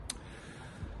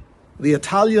The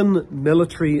Italian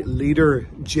military leader,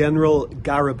 General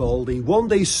Garibaldi, one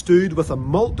day stood with a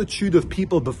multitude of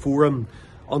people before him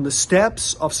on the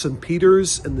steps of St.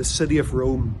 Peter's in the city of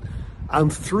Rome,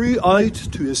 and threw out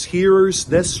to his hearers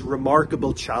this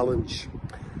remarkable challenge.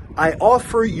 I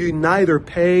offer you neither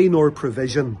pay nor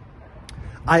provision.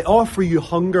 I offer you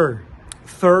hunger,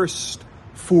 thirst,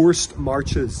 forced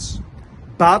marches,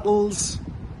 battles,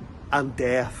 and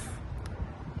death.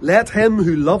 Let him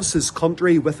who loves his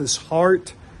country with his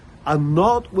heart and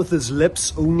not with his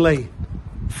lips only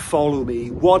follow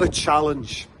me. What a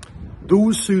challenge.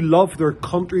 Those who love their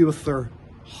country with their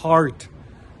heart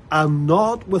and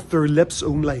not with their lips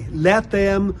only, let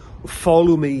them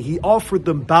follow me. He offered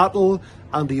them battle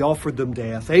and he offered them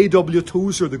death. A.W.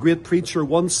 Tozer, the great preacher,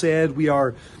 once said, we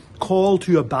are called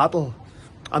to a battle,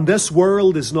 and this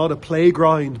world is not a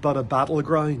playground but a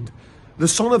battleground. The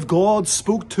Son of God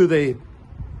spoke to the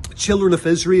children of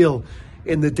Israel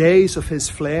in the days of his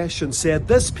flesh and said,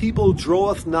 this people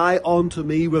draweth nigh unto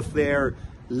me with their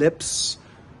lips,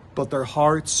 but their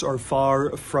hearts are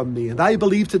far from me. And I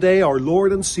believe today our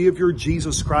Lord and Saviour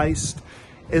Jesus Christ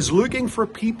is looking for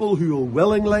people who will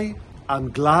willingly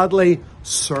and gladly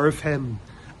serve him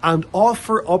and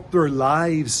offer up their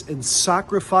lives in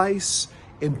sacrifice,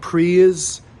 in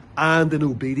praise, and in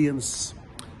obedience.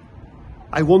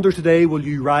 I wonder today, will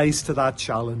you rise to that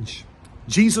challenge?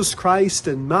 Jesus Christ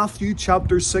in Matthew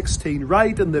chapter 16,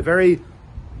 right in the very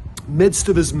midst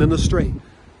of his ministry,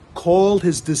 called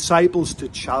his disciples to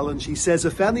challenge. He says,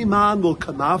 if any man will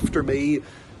come after me,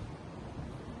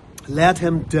 let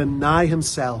him deny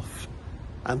himself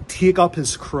and take up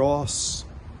his cross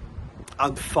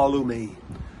and follow me.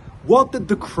 What did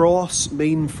the cross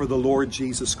mean for the Lord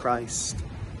Jesus Christ?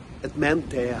 It meant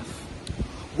death.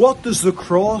 What does the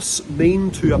cross mean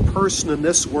to a person in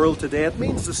this world today? It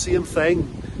means the same thing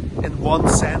in one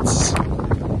sense.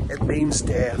 It means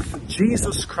death.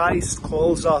 Jesus Christ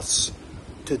calls us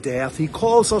to death. He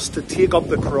calls us to take up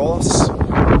the cross,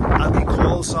 and he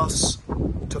calls us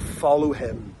to follow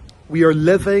him. We are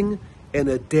living in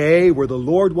a day where the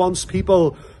Lord wants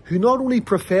people who not only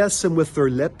profess him with their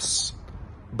lips,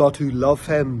 but who love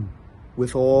him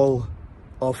with all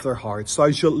of their hearts. Thou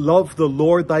shalt love the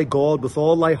Lord thy God with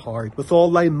all thy heart, with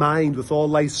all thy mind, with all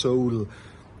thy soul,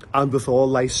 and with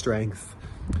all thy strength.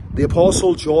 The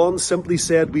Apostle John simply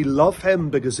said, we love him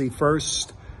because he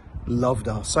first loved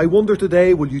us. I wonder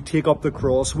today, will you take up the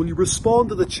cross? Will you respond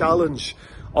to the challenge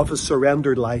of a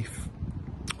surrendered life?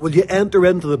 Will you enter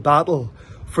into the battle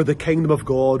for the kingdom of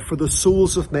God, for the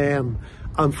souls of men,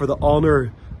 and for the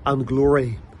honour and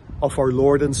glory of our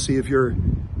Lord and Saviour,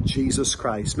 Jesus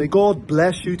Christ? May God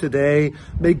bless you today.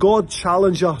 May God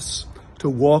challenge us to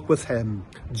walk with him.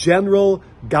 General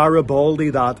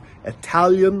Garibaldi, that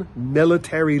Italian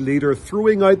military leader,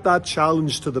 throwing out that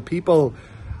challenge to the people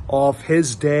of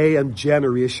his day and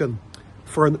generation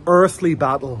for an earthly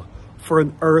battle, for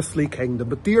an earthly kingdom.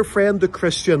 But dear friend, the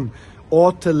Christian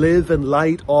ought to live in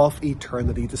light of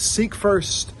eternity, to seek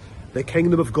first the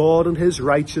kingdom of God and his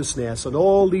righteousness, and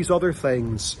all these other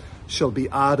things shall be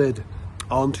added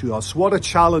unto us. What a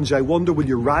challenge. I wonder, will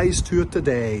you rise to it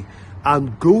today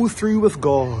and go through with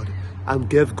God and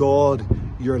give God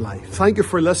your life? Thank you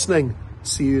for listening.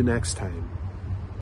 See you next time.